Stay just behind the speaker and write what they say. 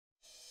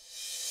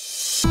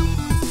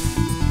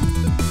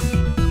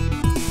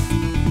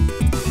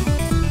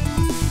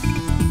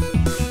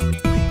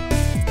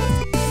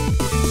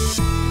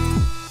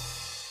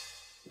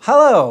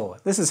Hello,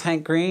 this is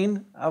Hank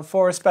Green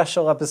for a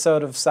special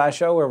episode of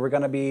SciShow where we're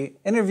going to be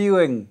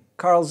interviewing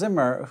Carl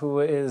Zimmer,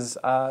 who is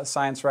a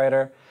science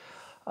writer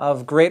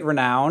of great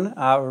renown.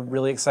 We're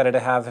really excited to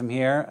have him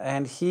here.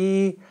 And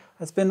he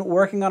has been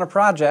working on a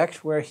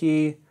project where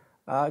he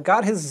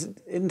got his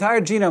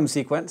entire genome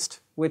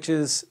sequenced, which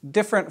is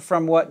different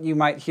from what you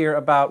might hear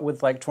about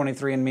with like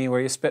 23andMe,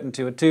 where you spit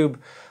into a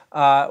tube.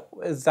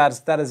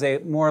 That is a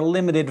more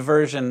limited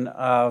version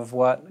of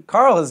what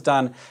Carl has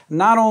done,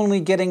 not only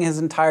getting his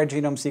entire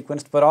genome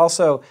sequenced, but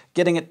also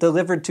getting it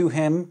delivered to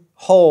him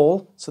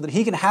whole so that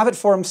he can have it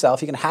for himself,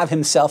 he can have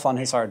himself on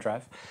his hard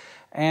drive,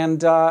 and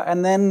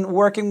then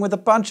working with a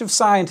bunch of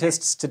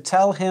scientists to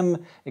tell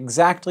him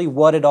exactly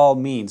what it all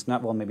means.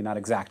 Well, maybe not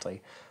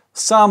exactly.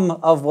 Some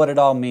of what it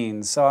all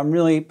means. So I'm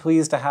really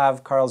pleased to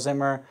have Carl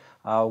Zimmer,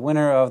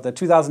 winner of the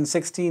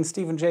 2016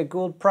 Stephen Jay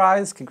Gould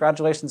Prize.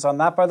 Congratulations on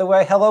that, by the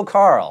way. Hello,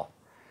 Carl.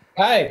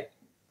 Hi.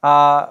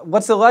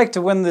 What's it like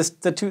to win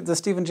the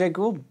Stephen Jay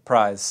Gould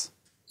Prize?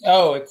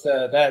 Oh,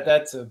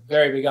 that's a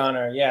very big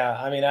honor. Yeah,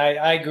 I mean,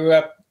 I grew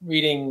up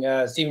reading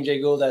Stephen Jay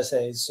Gould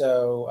essays,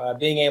 so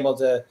being able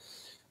to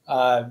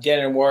get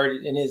an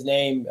award in his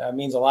name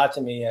means a lot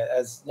to me.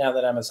 As now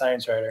that I'm a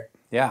science writer.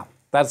 Yeah,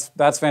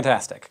 that's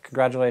fantastic.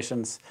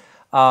 Congratulations.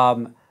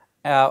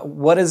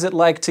 What is it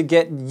like to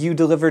get you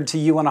delivered to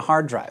you on a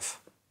hard drive?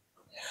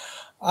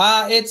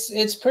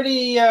 It's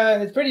pretty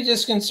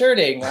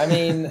disconcerting. I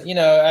mean,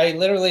 I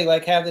literally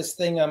have this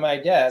thing on my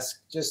desk.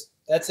 Just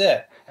that's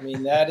it. I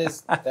mean, that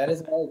is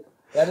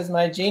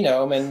my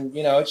genome, and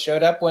it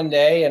showed up one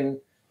day and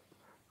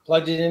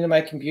plugged it into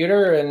my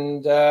computer,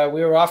 and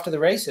we were off to the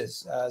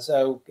races.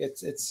 So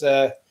it's.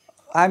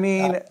 I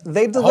mean,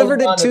 they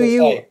delivered it to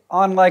you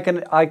on like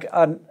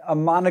a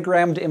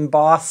monogrammed,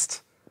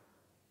 embossed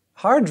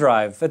hard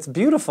drive. That's a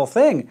beautiful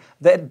thing.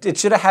 That it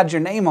should have had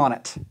your name on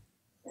it.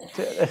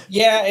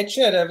 Yeah, it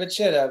should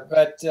have.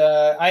 But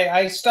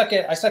I stuck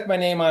my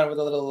name on it with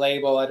a little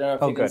label. I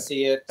don't know if you can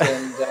see it.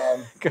 And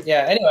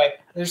yeah. Anyway,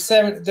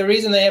 the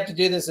reason they have to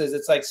do this is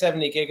it's like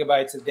 70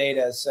 gigabytes of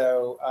data.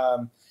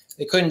 So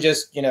they couldn't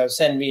just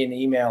send me an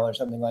email or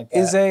something like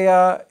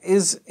that.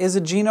 Is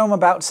a genome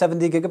about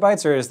 70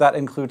 gigabytes, or does that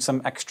include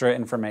some extra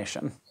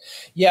information?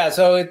 Yeah,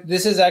 so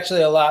this is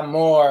actually a lot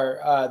more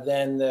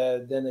than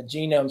the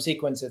genome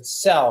sequence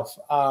itself.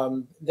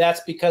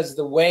 That's because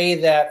the way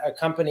that a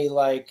company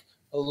like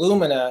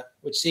Illumina,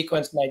 which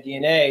sequenced my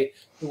DNA,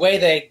 the way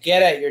they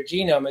get at your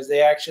genome is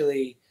they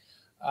actually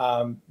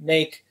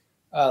make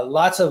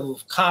lots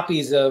of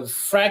copies of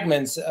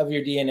fragments of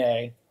your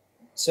DNA.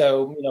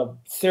 So,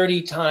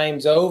 30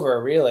 times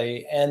over,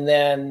 really. And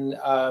then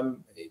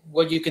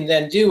what you can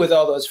then do with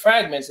all those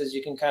fragments is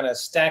you can kind of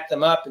stack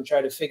them up and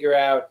try to figure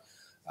out,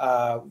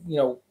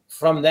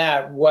 from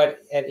that,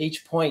 what at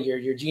each point your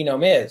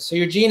genome is. So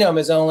your genome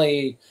is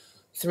only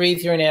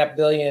 3.5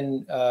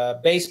 billion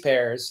base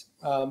pairs,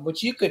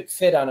 which you could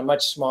fit on a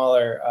much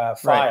smaller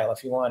file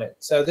if you wanted.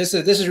 So this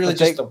is really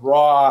just the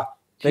raw.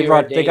 They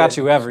got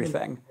you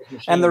everything.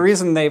 And the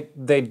reason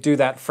they do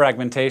that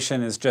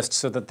fragmentation is just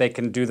so that they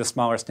can do the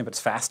smaller snippets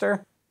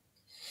faster?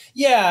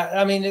 Yeah,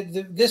 I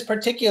mean, this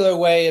particular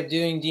way of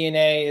doing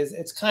DNA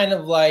it's kind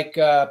of like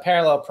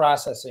parallel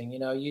processing.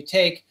 You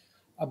take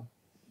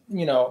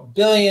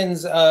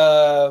billions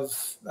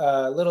of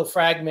little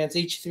fragments,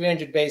 each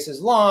 300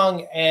 bases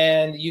long,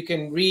 and you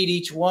can read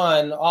each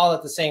one all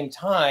at the same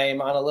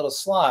time on a little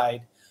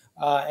slide.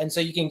 And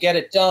so you can get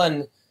it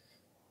done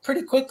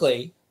pretty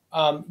quickly.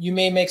 You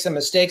may make some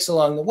mistakes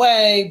along the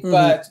way,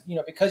 but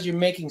because you're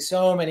making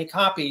so many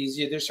copies,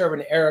 there's sort of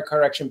an error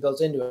correction built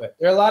into it.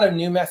 There are a lot of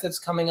new methods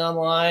coming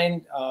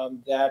online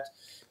that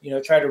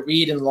try to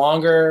read in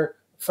longer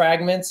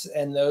fragments,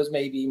 and those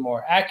may be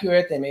more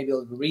accurate. They may be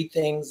able to read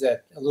things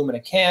that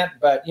Illumina can't,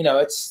 but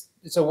it's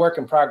a work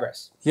in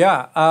progress.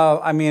 Yeah,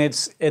 I mean,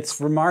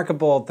 it's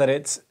remarkable that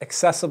it's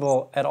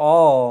accessible at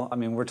all. I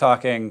mean, we're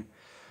talking,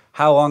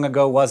 how long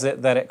ago was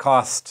it that it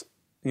cost?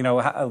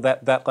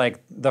 That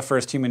like the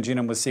first human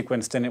genome was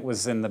sequenced and it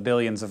was in the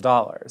billions of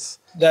dollars.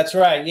 That's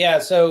right. Yeah.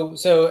 So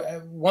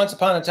once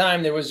upon a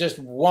time, there was just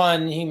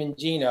one human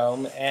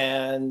genome,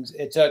 and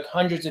it took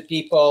hundreds of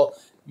people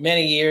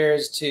many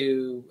years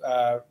to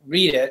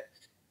read it.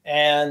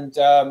 And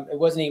it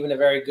wasn't even a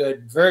very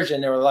good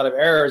version. There were a lot of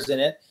errors in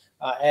it.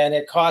 And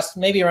it cost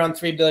maybe around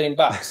 $3 billion.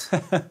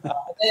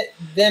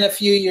 Then a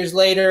few years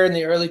later, in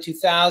the early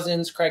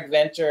 2000s, Craig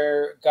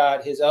Venter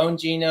got his own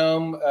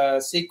genome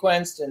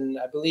sequenced, and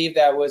I believe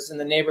that was in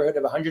the neighborhood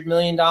of $100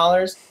 million,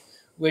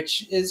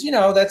 which is,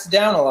 that's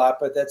down a lot,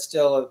 but that's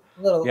still a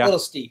little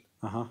steep.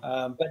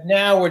 But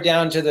now we're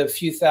down to the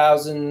few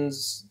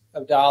thousands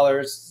of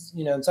dollars.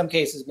 In some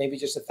cases, maybe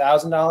just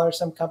 $1,000.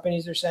 Some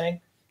companies are saying.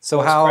 So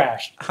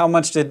how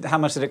much did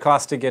it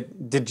cost to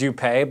get? Did you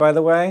pay, by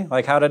the way?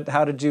 Like how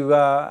did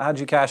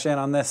you cash in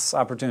on this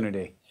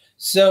opportunity?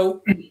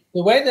 So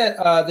the way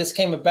that this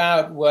came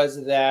about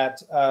was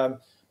that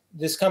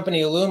this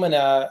company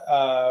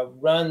Illumina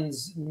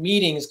runs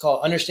meetings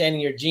called Understanding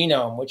Your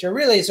Genome, which are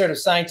really sort of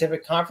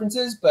scientific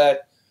conferences,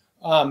 but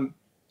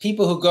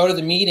people who go to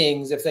the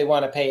meetings, if they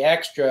want to pay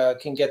extra,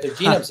 can get their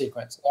genome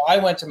sequence. So I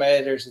went to my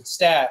editors at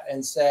Stat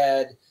and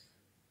said,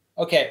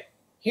 okay,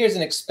 here's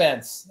an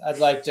expense I'd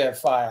like to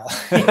file.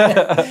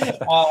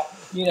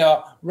 You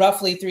know,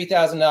 roughly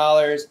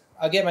 $3,000.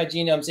 I'll get my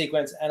genome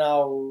sequence and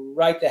I'll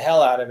write the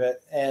hell out of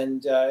it,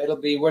 and it'll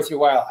be worth your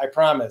while, I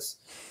promise.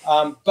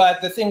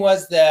 But the thing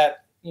was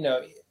that, you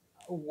know,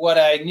 what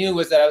I knew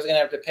was that I was going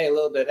to have to pay a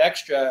little bit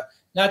extra,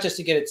 not just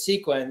to get it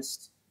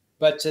sequenced,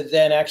 but to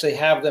then actually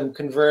have them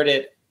convert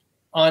it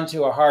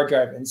onto a hard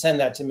drive and send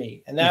that to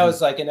me. And that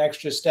was like an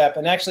extra step,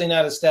 and actually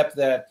not a step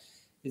that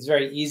is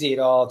very easy at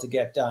all to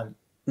get done.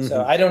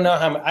 So I don't know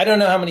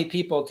how many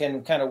people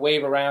can kind of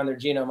wave around their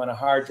genome on a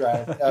hard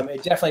drive.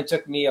 It definitely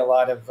took me a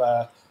lot of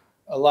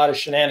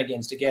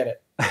shenanigans to get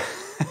it.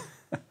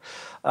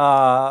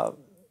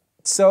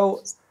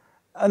 So,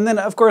 and then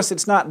of course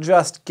it's not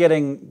just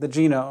getting the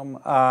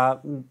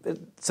genome.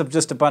 It's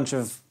just a bunch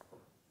of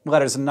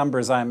letters and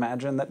numbers, I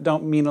imagine, that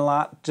don't mean a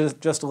lot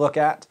just to look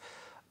at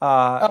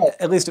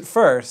least at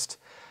first.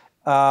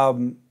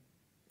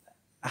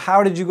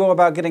 How did you go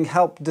about getting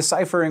help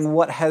deciphering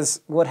what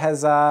is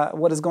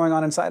going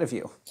on inside of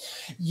you?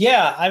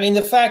 Yeah, I mean,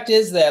 the fact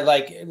is that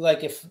like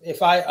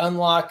if I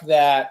unlock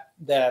that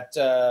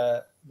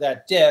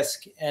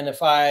disk, and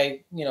if I,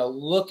 you know,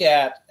 look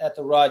at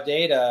the raw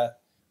data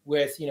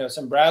with, you know,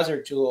 some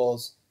browser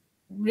tools,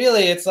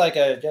 really it's like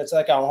a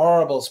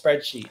horrible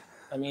spreadsheet.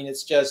 I mean,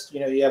 it's just, you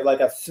know, you have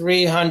like a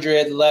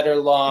 300 letter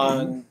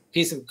long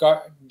piece of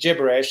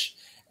gibberish,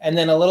 and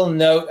then a little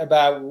note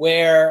about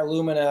where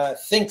Illumina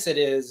thinks it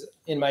is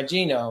in my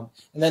genome,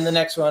 and then the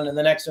next one, and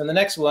the next one, the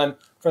next one,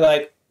 for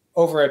like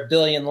over 1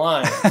 billion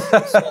lines.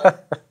 So,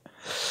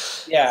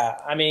 yeah,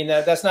 I mean,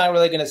 that's not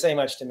really going to say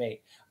much to me.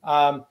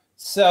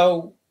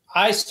 So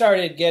I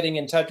started getting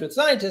in touch with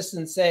scientists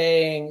and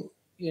saying,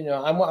 you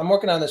know, I'm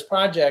working on this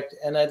project,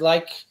 and I'd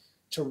like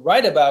to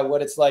write about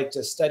what it's like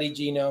to study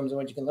genomes and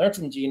what you can learn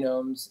from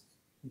genomes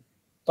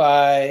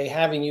by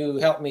having you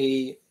help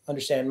me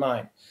understand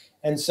mine.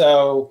 And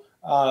so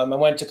I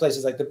went to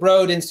places like the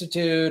Broad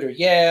Institute or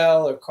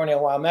Yale or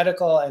Cornell Weill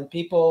Medical, and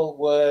people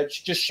would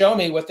just show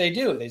me what they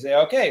do. They say,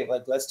 okay,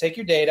 like, let's take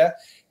your data.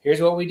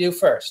 Here's what we do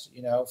first.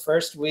 You know,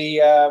 first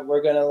we're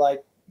going to,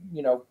 like,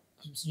 you know,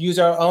 use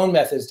our own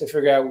methods to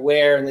figure out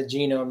where in the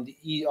genome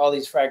all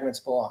these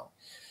fragments belong.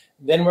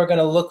 Then we're going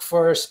to look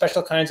for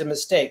special kinds of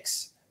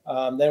mistakes.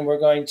 Then we're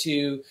going to,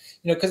 you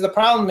know, because the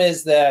problem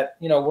is that,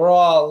 you know, we're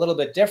all a little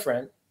bit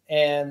different.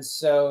 And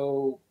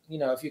so, you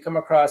know, if you come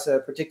across a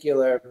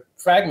particular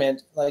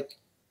fragment, like,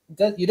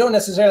 that, you don't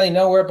necessarily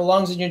know where it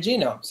belongs in your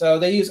genome. So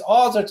they use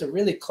all sorts of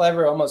really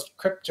clever, almost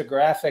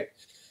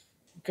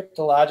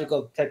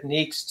cryptological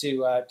techniques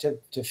to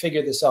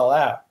figure this all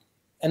out.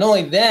 And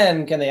only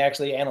then can they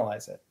actually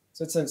analyze it.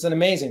 So it's an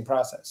amazing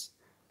process.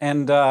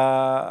 And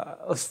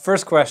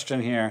first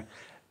question here.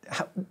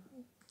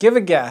 Give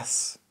a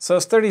guess. So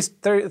it's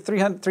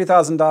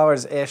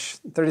 $3,000-ish,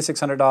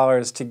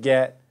 $3,600 to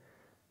get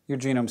your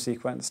genome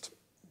sequenced.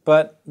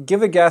 But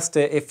give a guess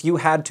to if you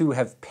had to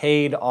have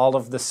paid all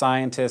of the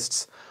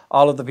scientists,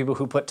 all of the people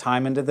who put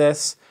time into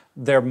this,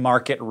 their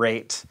market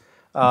rate,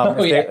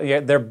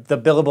 the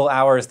billable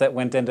hours that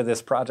went into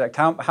this project.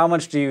 How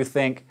much do you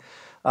think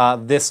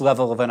this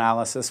level of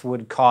analysis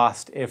would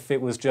cost if it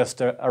was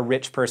just a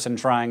rich person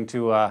trying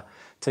to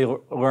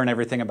learn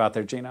everything about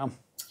their genome?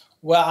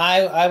 Well,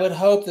 I would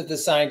hope that the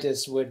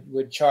scientists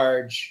would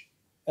charge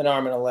an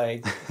arm and a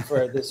leg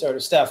for this sort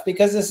of stuff,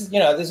 because this is, you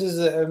know,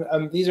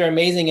 these are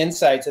amazing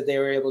insights that they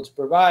were able to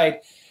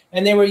provide,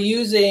 and they were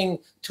using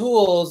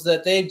tools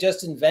that they've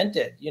just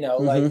invented. You know,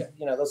 like,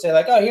 you know, they'll say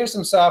like, oh, here's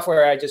some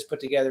software I just put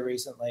together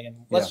recently, and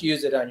let's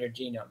use it on your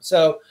genome.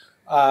 So,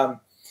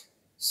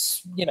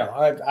 you know,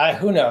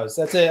 who knows?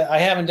 I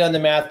haven't done the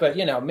math, but,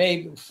 you know,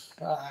 maybe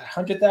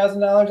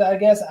 $100,000, I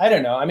guess. I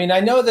don't know. I mean,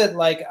 I know that,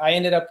 like, I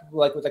ended up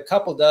like with a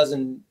couple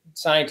dozen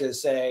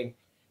scientists saying,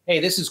 hey,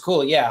 this is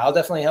cool. Yeah, I'll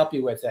definitely help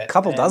you with it.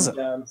 Couple dozen.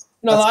 You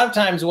know, a lot of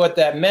times what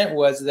that meant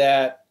was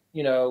that,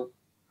 you know,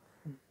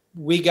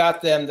 we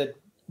got them the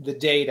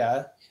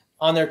data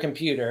on their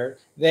computer.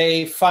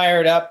 They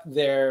fired up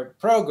their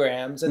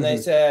programs, and they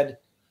said,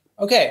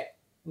 okay,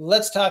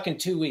 let's talk in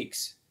 2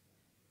 weeks.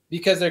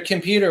 Because their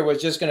computer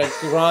was just going to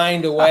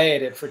grind away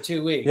at it for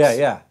 2 weeks.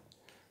 Yeah.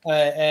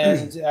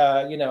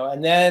 You know,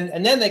 and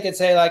then they could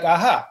say like,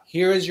 aha,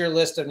 here is your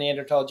list of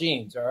Neanderthal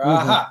genes, or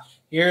aha,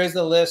 here is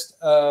the list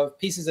of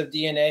pieces of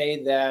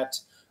DNA that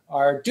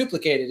are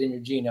duplicated in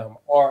your genome,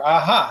 or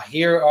aha,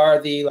 here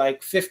are the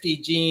like 50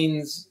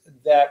 genes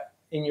that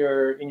in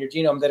your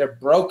genome that are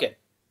broken,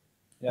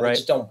 you know, that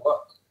just don't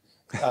work.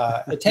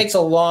 It takes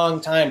a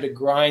long time to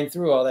grind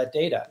through all that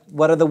data.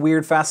 What are the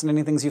weird,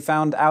 fascinating things you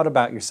found out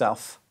about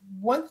yourself?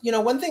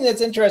 One thing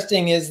that's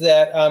interesting is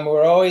that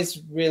we're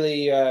always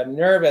really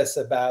nervous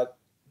about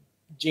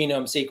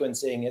genome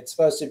sequencing. It's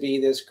supposed to be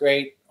this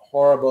great,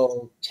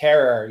 horrible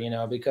terror, you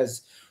know,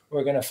 because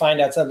we're going to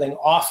find out something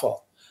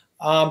awful.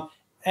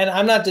 And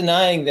I'm not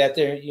denying that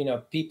there, you know,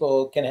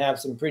 people can have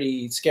some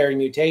pretty scary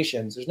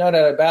mutations. There's no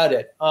doubt about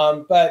it.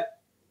 But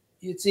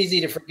it's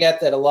easy to forget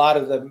that a lot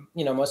of the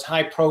most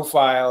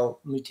high-profile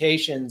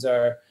mutations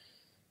are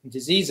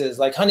diseases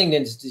like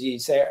Huntington's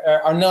disease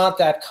are not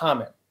that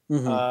common.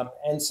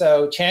 And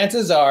so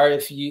chances are,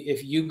 if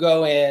you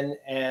go in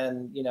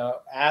and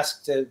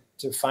ask to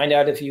find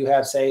out if you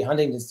have, say,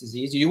 Huntington's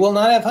disease, you will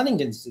not have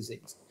Huntington's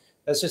disease.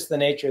 That's just the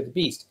nature of the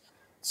beast.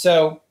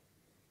 So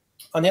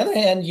on the other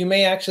hand, you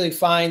may actually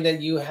find that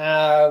you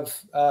have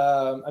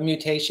a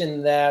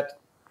mutation that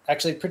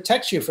actually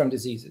protects you from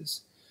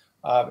diseases.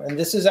 And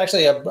this is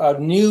actually a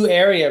new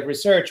area of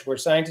research where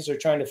scientists are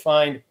trying to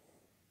find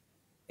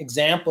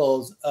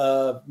examples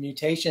of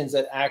mutations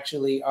that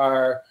actually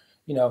are,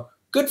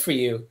 good for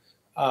you.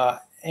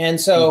 And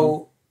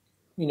so,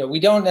 we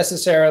don't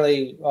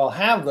necessarily all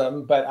have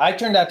them, but I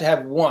turned out to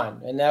have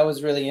one, and that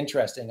was really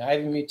interesting. I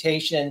have a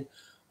mutation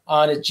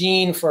on a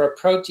gene for a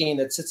protein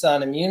that sits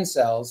on immune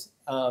cells,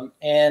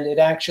 and it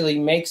actually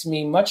makes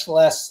me much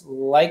less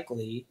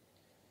likely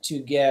to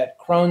get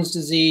Crohn's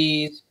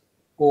disease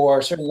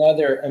or certain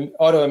other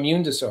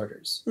autoimmune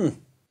disorders.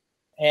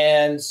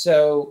 And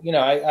so,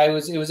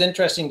 it was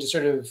interesting to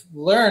sort of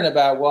learn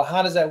about, well,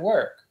 how does that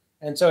work?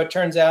 And so it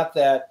turns out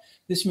that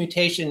this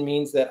mutation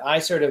means that I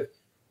sort of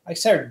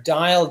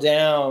dial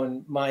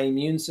down my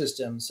immune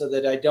system so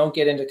that I don't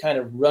get into kind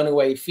of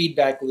runaway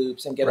feedback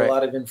loops and get a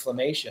lot of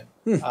inflammation.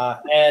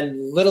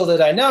 And little did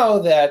I know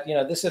that,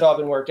 this had all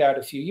been worked out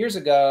a few years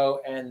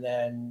ago. And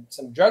then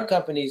some drug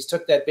companies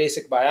took that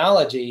basic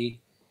biology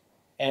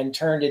and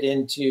turned it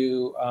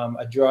into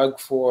a drug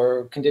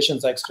for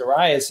conditions like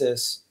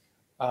psoriasis,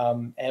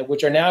 and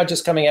which are now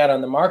just coming out on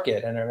the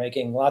market and are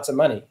making lots of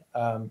money.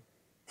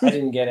 I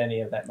didn't get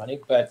any of that money,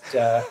 but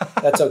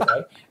that's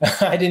okay.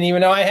 I didn't even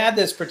know I had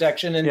this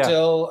protection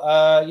until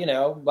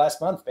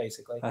last month,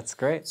 basically. That's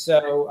great.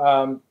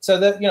 So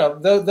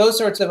those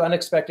sorts of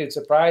unexpected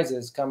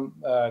surprises come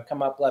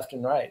up left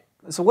and right.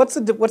 So what's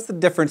the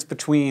difference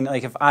between,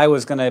 like, if I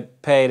was going to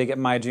pay to get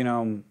my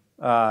genome,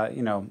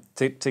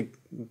 to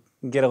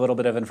get a little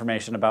bit of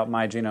information about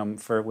my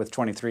genome with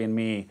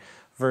 23andMe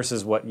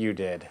versus what you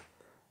did?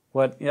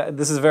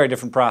 This is a very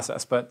different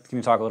process, but can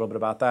you talk a little bit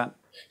about that?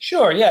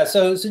 Sure, yeah.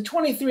 So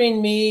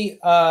 23andMe,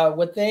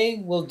 what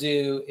they will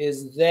do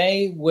is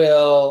they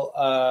will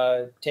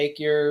take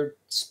your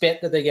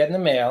spit that they get in the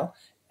mail,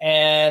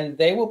 and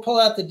they will pull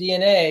out the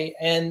DNA,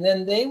 and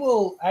then they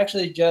will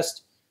actually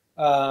just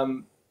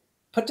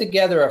put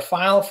together a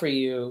file for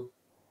you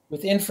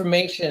with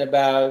information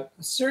about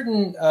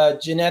certain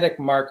genetic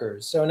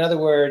markers. So in other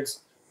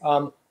words,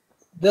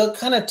 they'll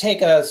kind of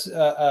take a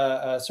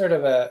sort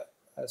of a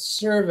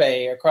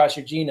survey across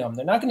your genome.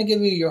 They're not going to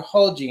give you your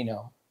whole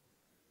genome,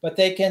 but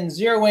they can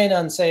zero in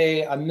on,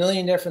 say, 1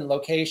 million different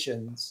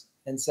locations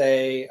and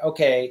say,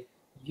 okay,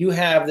 you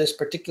have this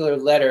particular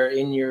letter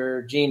in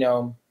your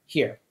genome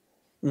here.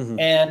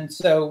 And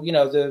so,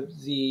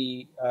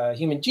 the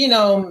human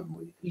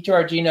genome, each of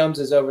our genomes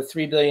is over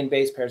 3 billion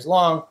base pairs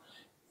long.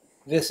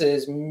 This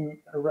is,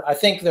 I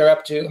think they're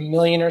up to 1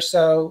 million or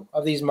so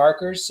of these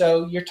markers.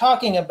 So you're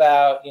talking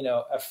about,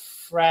 a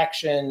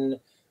fraction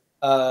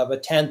of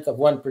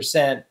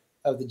 0.1%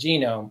 of the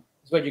genome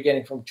is what you're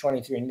getting from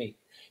 23andMe.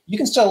 You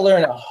can still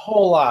learn a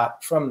whole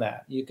lot from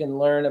that. You can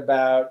learn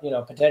about,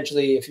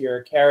 potentially if you're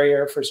a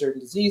carrier for certain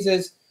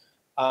diseases.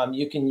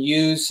 You can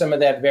use some of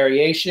that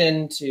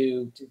variation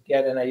to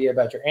get an idea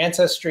about your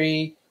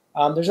ancestry.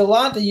 There's a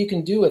lot that you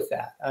can do with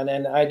that,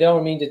 and I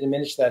don't mean to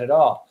diminish that at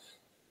all.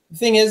 The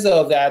thing is,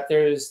 though, that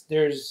there's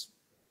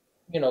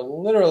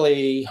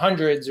literally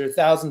hundreds or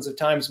thousands of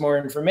times more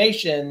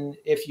information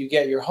if you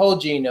get your whole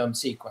genome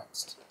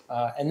sequenced.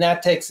 And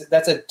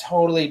that's a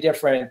totally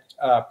different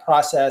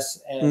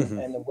process,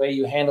 and the way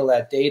you handle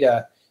that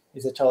data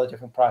is a totally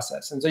different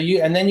process. And so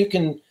then you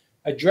can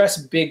address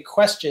big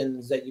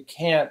questions that you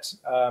can't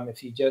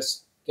if you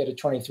just get a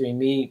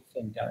 23andMe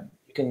thing done.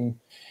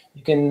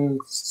 You can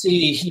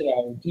see,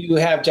 do you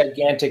have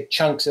gigantic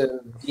chunks of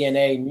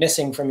DNA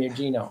missing from your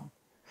genome?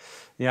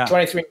 Yeah.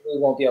 23andMe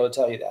won't be able to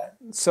tell you that.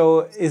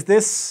 So is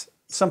this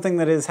something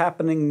that is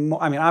happening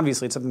more? I mean,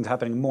 obviously it's something that's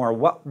happening more.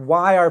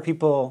 Why are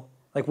people,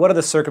 what are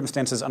the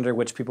circumstances under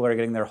which people are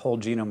getting their whole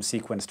genome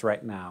sequenced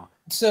right now?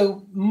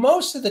 So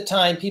most of the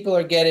time people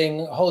are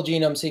getting whole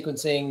genome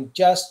sequencing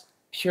just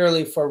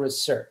purely for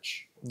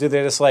research. Do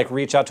they just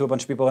reach out to a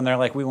bunch of people and they're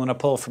like, we want to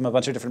pull from a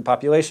bunch of different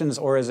populations?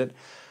 Or is it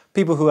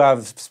people who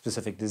have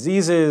specific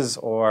diseases,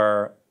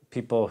 or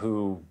people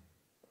who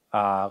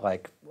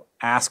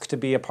ask to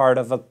be a part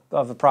of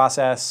a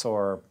process?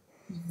 Or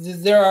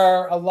there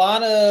are a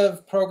lot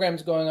of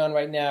programs going on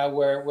right now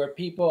where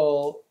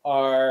people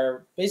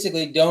are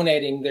basically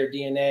donating their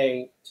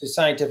DNA to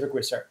scientific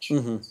research.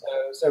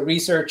 So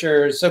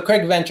researchers, so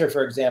Craig Venter,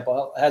 for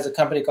example, has a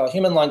company called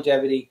Human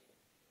Longevity,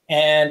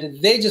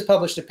 and they just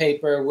published a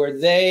paper where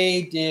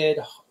they did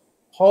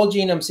whole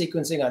genome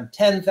sequencing on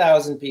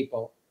 10,000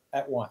 people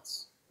at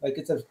once.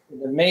 It's an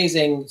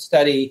amazing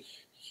study,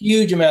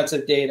 huge amounts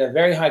of data,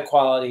 very high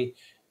quality.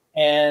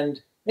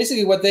 And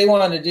basically what they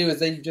wanted to do is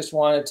they just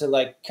wanted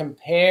to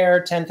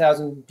compare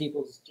 10,000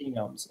 people's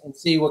genomes and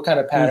see what kind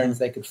of patterns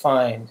they could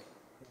find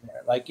in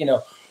there.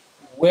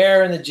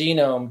 where in the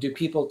genome do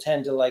people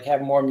tend to like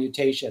have more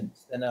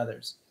mutations than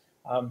others?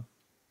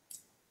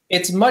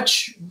 It's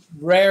much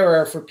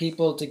rarer for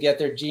people to get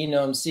their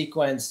genome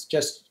sequenced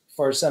just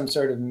for some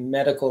sort of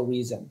medical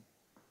reason.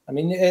 I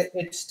mean,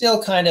 it's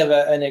still kind of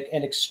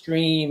an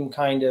extreme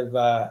kind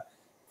of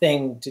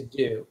thing to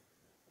do.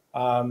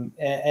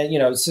 You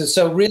know,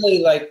 so really,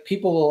 like,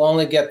 people will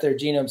only get their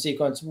genome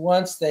sequenced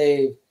once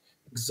they've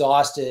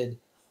exhausted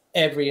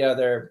every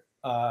other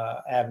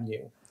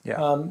avenue.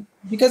 Yeah.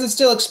 Because it's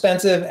still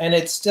expensive and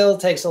it still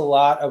takes a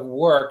lot of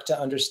work to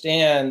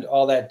understand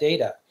all that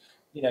data.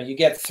 You know, you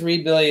get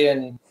 3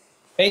 billion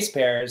base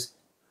pairs,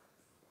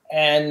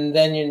 and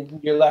then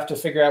you're left to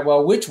figure out,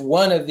 well, which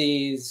one of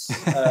these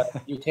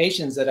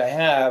mutations that I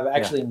have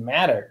actually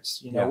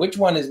matters? You know, which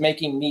one is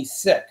making me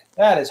sick?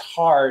 That is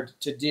hard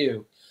to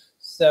do.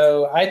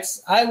 So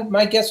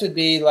my guess would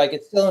be, like,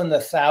 it's still in the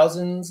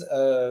thousands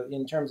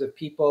in terms of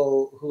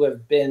people who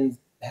have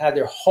had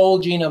their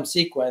whole genome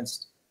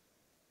sequenced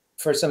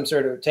for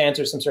to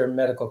answer some sort of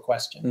medical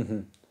question. Mm-hmm.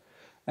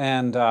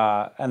 And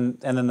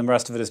then the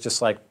rest of it is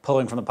just like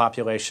pulling from the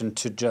population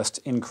to just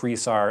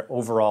increase our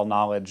overall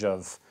knowledge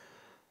of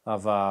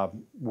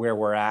where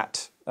we're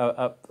at,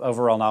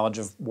 overall knowledge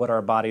of what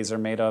our bodies are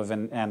made of,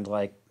 and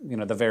like, you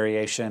know, the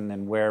variation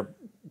and where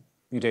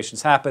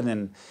mutations happen.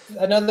 And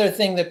another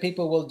thing that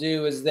people will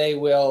do is they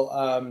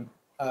will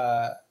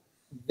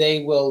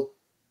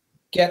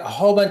get a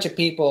whole bunch of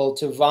people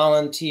to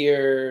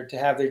volunteer to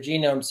have their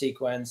genome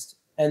sequenced,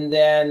 and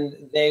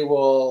then they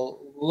will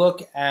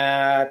look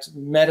at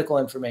medical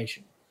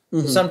information.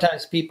 Mm-hmm. So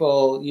sometimes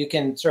you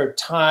can sort of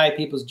tie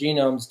people's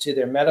genomes to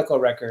their medical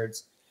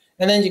records,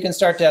 and then you can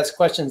start to ask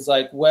questions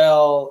like,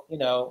 well, you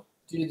know,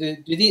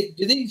 do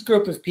these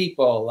group of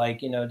people,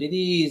 like, you know, do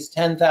these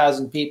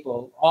 10,000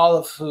 people, all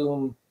of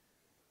whom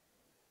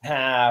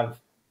have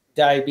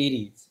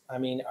diabetes, I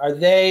mean,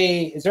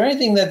 is there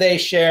anything that they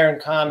share in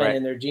common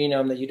in their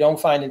genome that you don't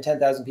find in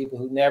 10,000 people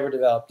who never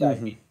developed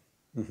diabetes?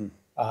 Mm-hmm.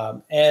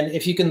 And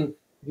if you can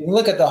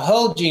look at the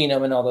whole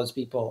genome in all those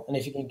people, and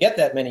if you can get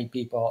that many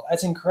people,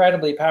 that's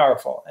incredibly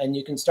powerful. And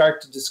you can start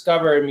to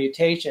discover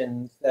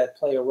mutations that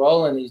play a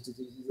role in these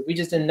diseases that we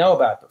just didn't know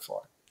about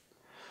before.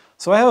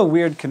 So I have a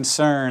weird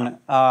concern,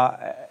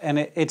 and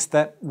it's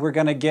that we're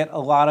going to get a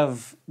lot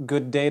of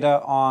good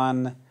data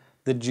on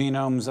the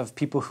genomes of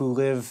people who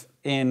live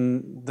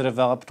in the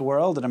developed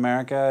world, in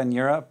America and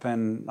Europe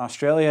and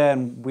Australia,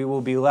 and we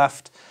will be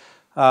left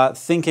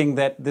thinking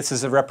that this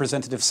is a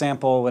representative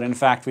sample, when in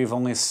fact we've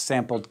only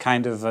sampled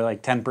kind of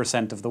like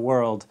 10% of the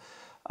world.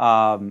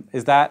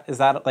 Is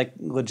that like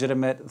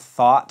legitimate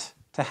thought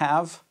to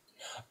have?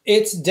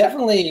 It's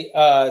definitely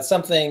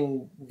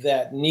something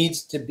that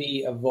needs to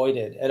be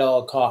avoided at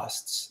all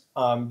costs,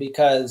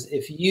 because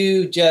if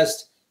you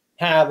just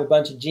have a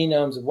bunch of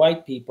genomes of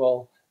white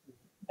people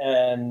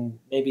and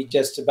maybe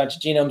just a bunch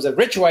of genomes of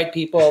rich white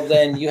people,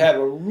 then you have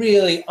a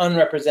really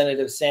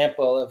unrepresentative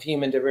sample of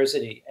human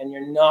diversity, and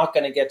you're not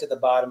going to get to the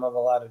bottom of a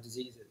lot of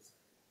diseases.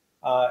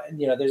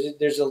 You know,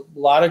 there's a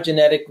lot of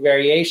genetic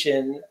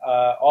variation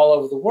all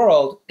over the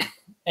world,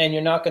 and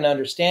you're not going to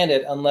understand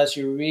it unless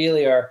you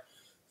really are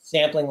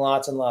sampling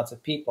lots and lots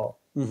of people.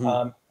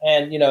 Mm-hmm.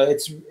 And, you know,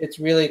 it's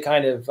really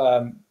kind of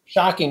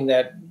shocking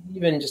that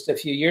even just a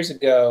few years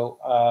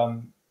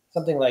ago,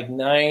 something like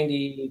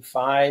 95%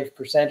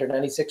 or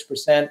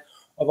 96%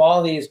 of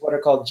all these what are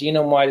called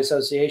genome-wide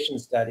association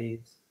studies,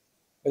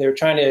 where they're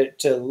trying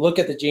to look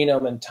at the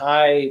genome and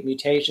tie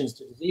mutations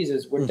to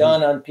diseases, were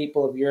done on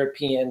people of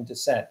European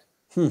descent.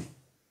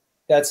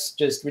 That's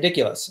just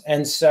ridiculous.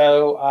 And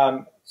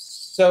so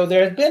so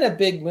there's been a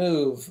big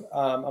move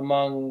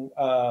among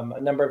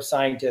a number of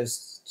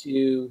scientists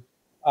to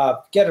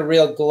get a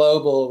real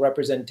global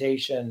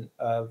representation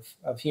of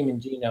human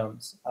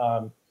genomes.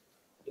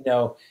 You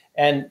know,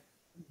 and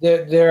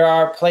there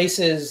are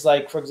places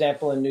like, for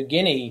example, in New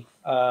Guinea,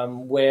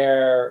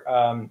 where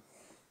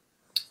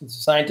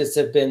scientists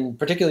have been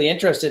particularly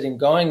interested in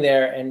going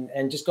there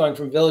and just going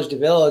from village to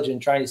village and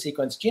trying to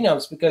sequence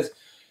genomes, because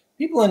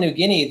people in New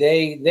Guinea,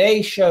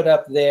 they showed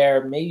up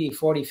there maybe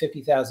 40,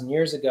 50,000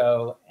 years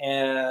ago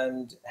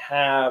and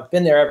have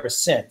been there ever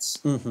since.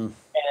 Mm-hmm.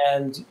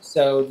 And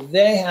so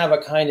they have a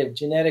kind of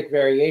genetic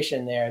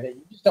variation there that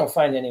you just don't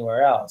find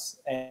anywhere else.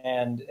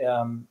 And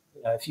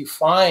if you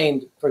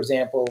find, for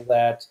example,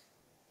 that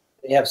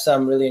they have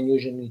some really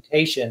unusual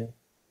mutation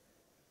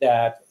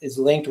that is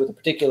linked with a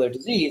particular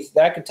disease,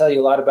 that could tell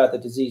you a lot about the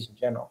disease in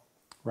general.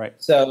 Right.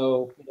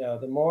 So, you know,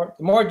 the more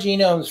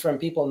genomes from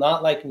people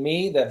not like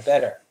me, the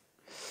better.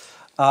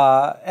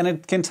 And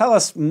it can tell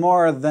us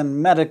more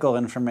than medical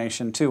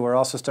information too. We're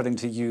also starting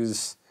to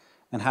use,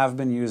 and have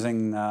been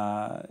using,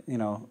 you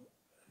know,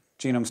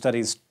 genome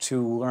studies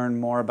to learn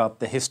more about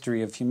the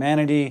history of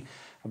humanity,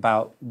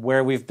 about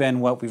where we've been,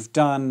 what we've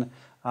done,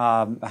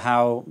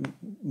 how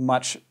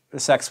much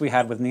sex we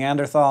had with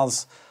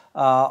Neanderthals,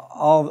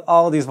 all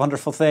of these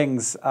wonderful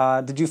things.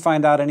 Did you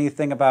find out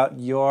anything about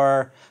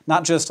your,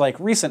 not just like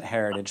recent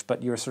heritage,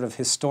 but your sort of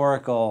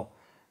historical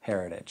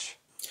heritage?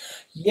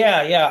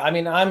 Yeah. I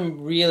mean,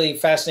 I'm really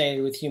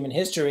fascinated with human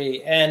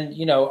history, and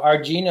our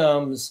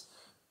genomes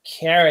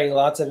carry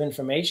lots of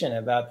information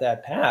about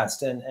that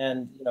past,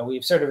 and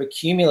we've sort of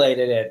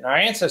accumulated it, and our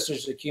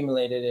ancestors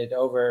accumulated it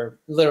over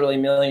literally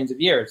millions of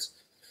years.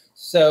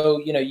 So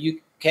you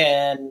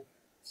can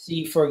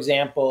see, for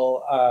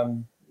example,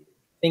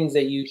 things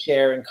that you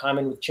share in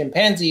common with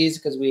chimpanzees,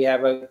 because we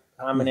have a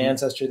common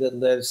ancestor that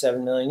lived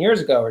 7 million years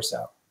ago or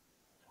so.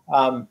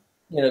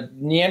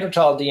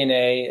 Neanderthal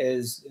DNA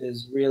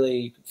is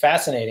really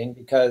fascinating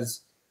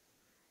because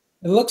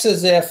it looks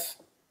as if,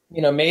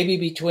 maybe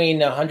between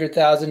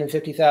 100,000 and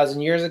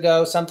 50,000 years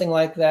ago, something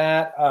like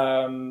that,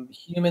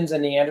 humans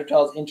and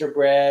Neanderthals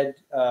interbred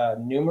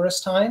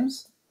numerous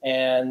times,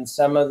 and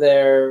some of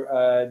their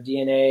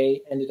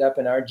DNA ended up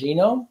in our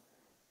genome.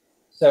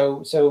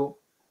 So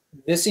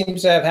this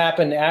seems to have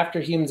happened after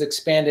humans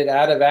expanded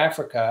out of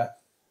Africa,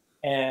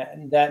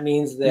 and that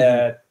means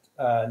that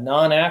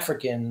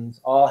non-Africans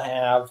all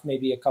have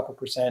maybe a couple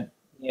percent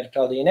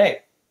Neanderthal DNA.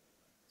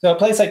 So a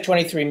place like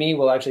 23andMe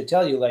will actually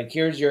tell you, like,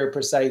 here's your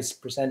precise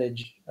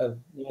percentage of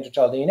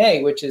Neanderthal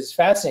DNA, which is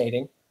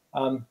fascinating.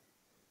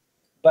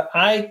 But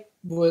I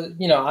would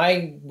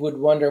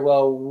wonder,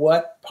 well,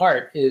 what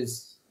part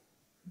is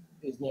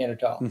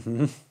Neanderthal?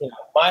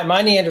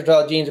 My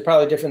Neanderthal genes are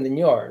probably different than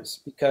yours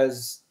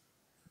because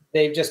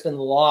they've just been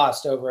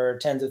lost over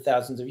tens of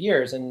thousands of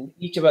years, and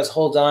each of us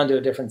holds on to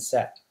a different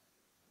set.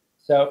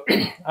 So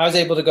I was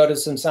able to go to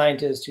some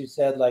scientists who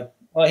said, like,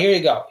 well, here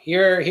you go.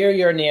 Here are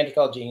your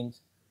Neanderthal genes,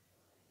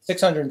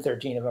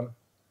 613 of them.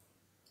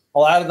 A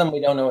lot of them, we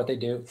don't know what they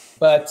do,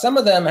 but some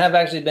of them have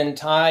actually been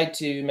tied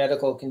to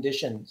medical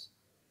conditions.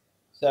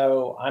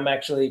 So I'm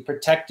actually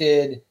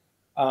protected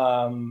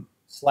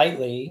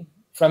slightly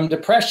from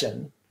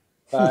depression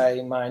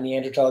by my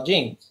Neanderthal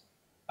genes.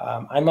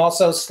 I'm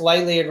also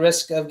slightly at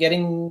risk of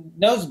getting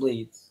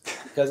nosebleeds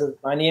because of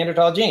my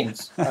Neanderthal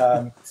genes.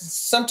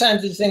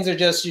 Sometimes these things are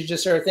you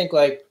just sort of think,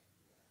 like,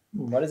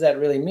 what does that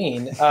really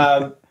mean?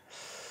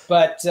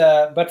 But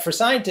for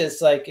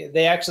scientists, like,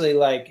 they actually,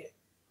 like,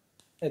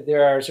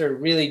 there are sort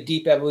of really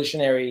deep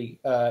evolutionary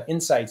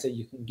insights that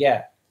you can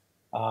get.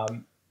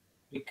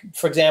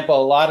 For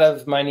example, a lot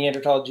of my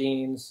Neanderthal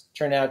genes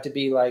turn out to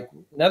be, like,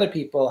 in other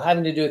people,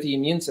 having to do with the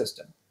immune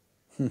system.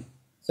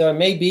 So it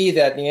may be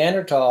that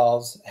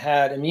Neanderthals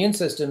had immune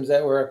systems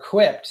that were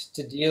equipped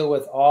to deal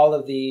with all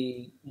of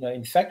the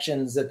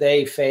infections that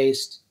they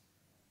faced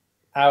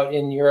out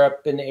in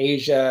Europe and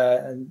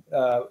Asia,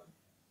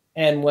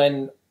 and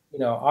when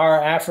our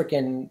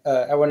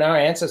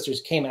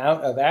ancestors came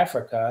out of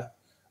Africa,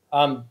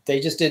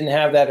 they just didn't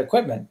have that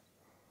equipment.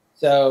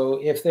 So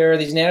if there are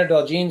these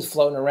Neanderthal genes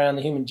floating around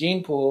the human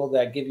gene pool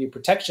that give you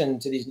protection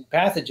to these new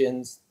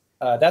pathogens,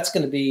 that's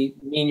going to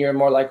mean you're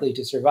more likely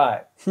to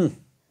survive.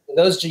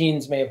 Those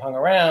genes may have hung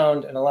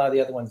around, and a lot of the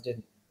other ones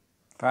didn't.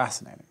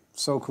 Fascinating.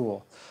 So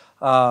cool.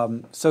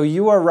 So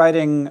you are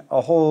writing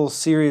a whole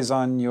series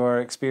on your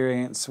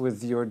experience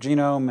with your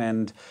genome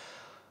and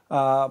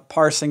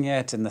parsing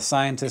it, and the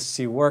scientists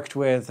you worked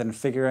with, and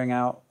figuring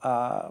out,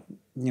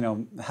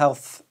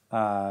 health,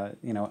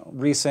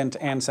 recent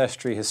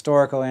ancestry,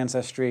 historical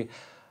ancestry.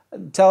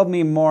 Tell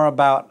me more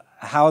about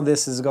how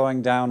this is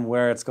going down,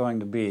 where it's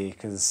going to be,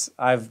 because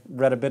I've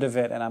read a bit of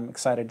it, and I'm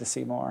excited to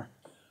see more.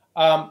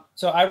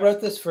 So I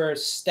wrote this for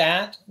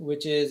STAT,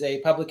 which is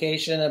a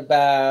publication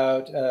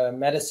about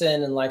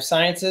medicine and life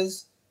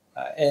sciences,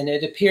 and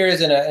it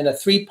appears in a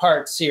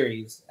three-part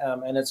series,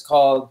 and it's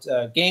called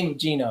Game of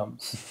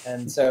Genomes.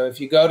 And so if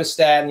you go to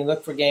STAT and you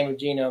look for Game of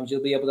Genomes,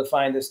 you'll be able to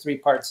find this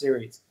three-part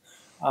series.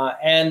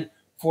 And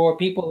for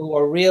people who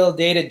are real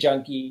data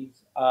junkies,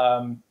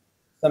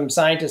 some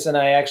scientists and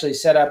I actually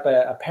set up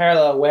a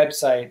parallel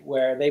website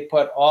where they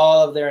put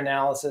all of their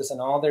analysis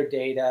and all their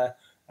data.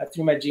 I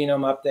threw my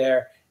genome up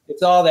there.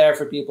 It's all there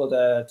for people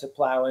to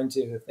plow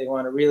into if they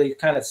want to really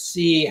kind of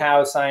see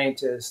how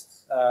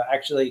scientists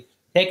actually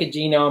take a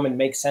genome and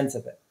make sense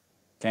of it.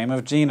 Game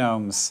of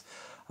Genomes.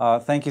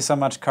 Thank you so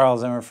much, Carl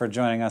Zimmer, for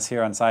joining us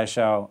here on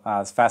SciShow.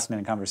 It's a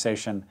fascinating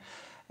conversation.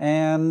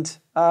 And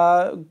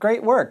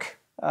great work.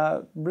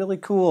 Really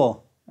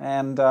cool.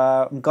 And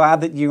I'm glad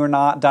that you are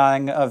not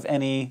dying of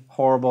any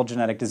horrible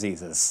genetic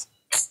diseases.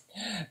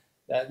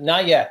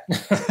 Not yet.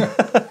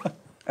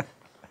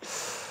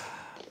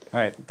 All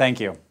right.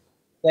 Thank you.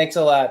 Thanks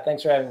a lot.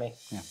 Thanks for having me.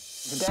 Yeah.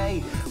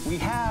 Today, we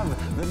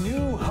have the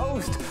new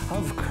host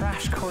of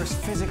Crash Course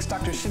Physics,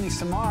 Dr. Shini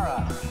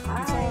Samara.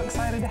 Hi. I'm so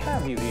excited to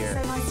have you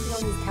here. So nice to be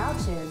on these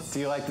couches. Do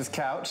you like this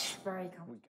couch? Very comfortable.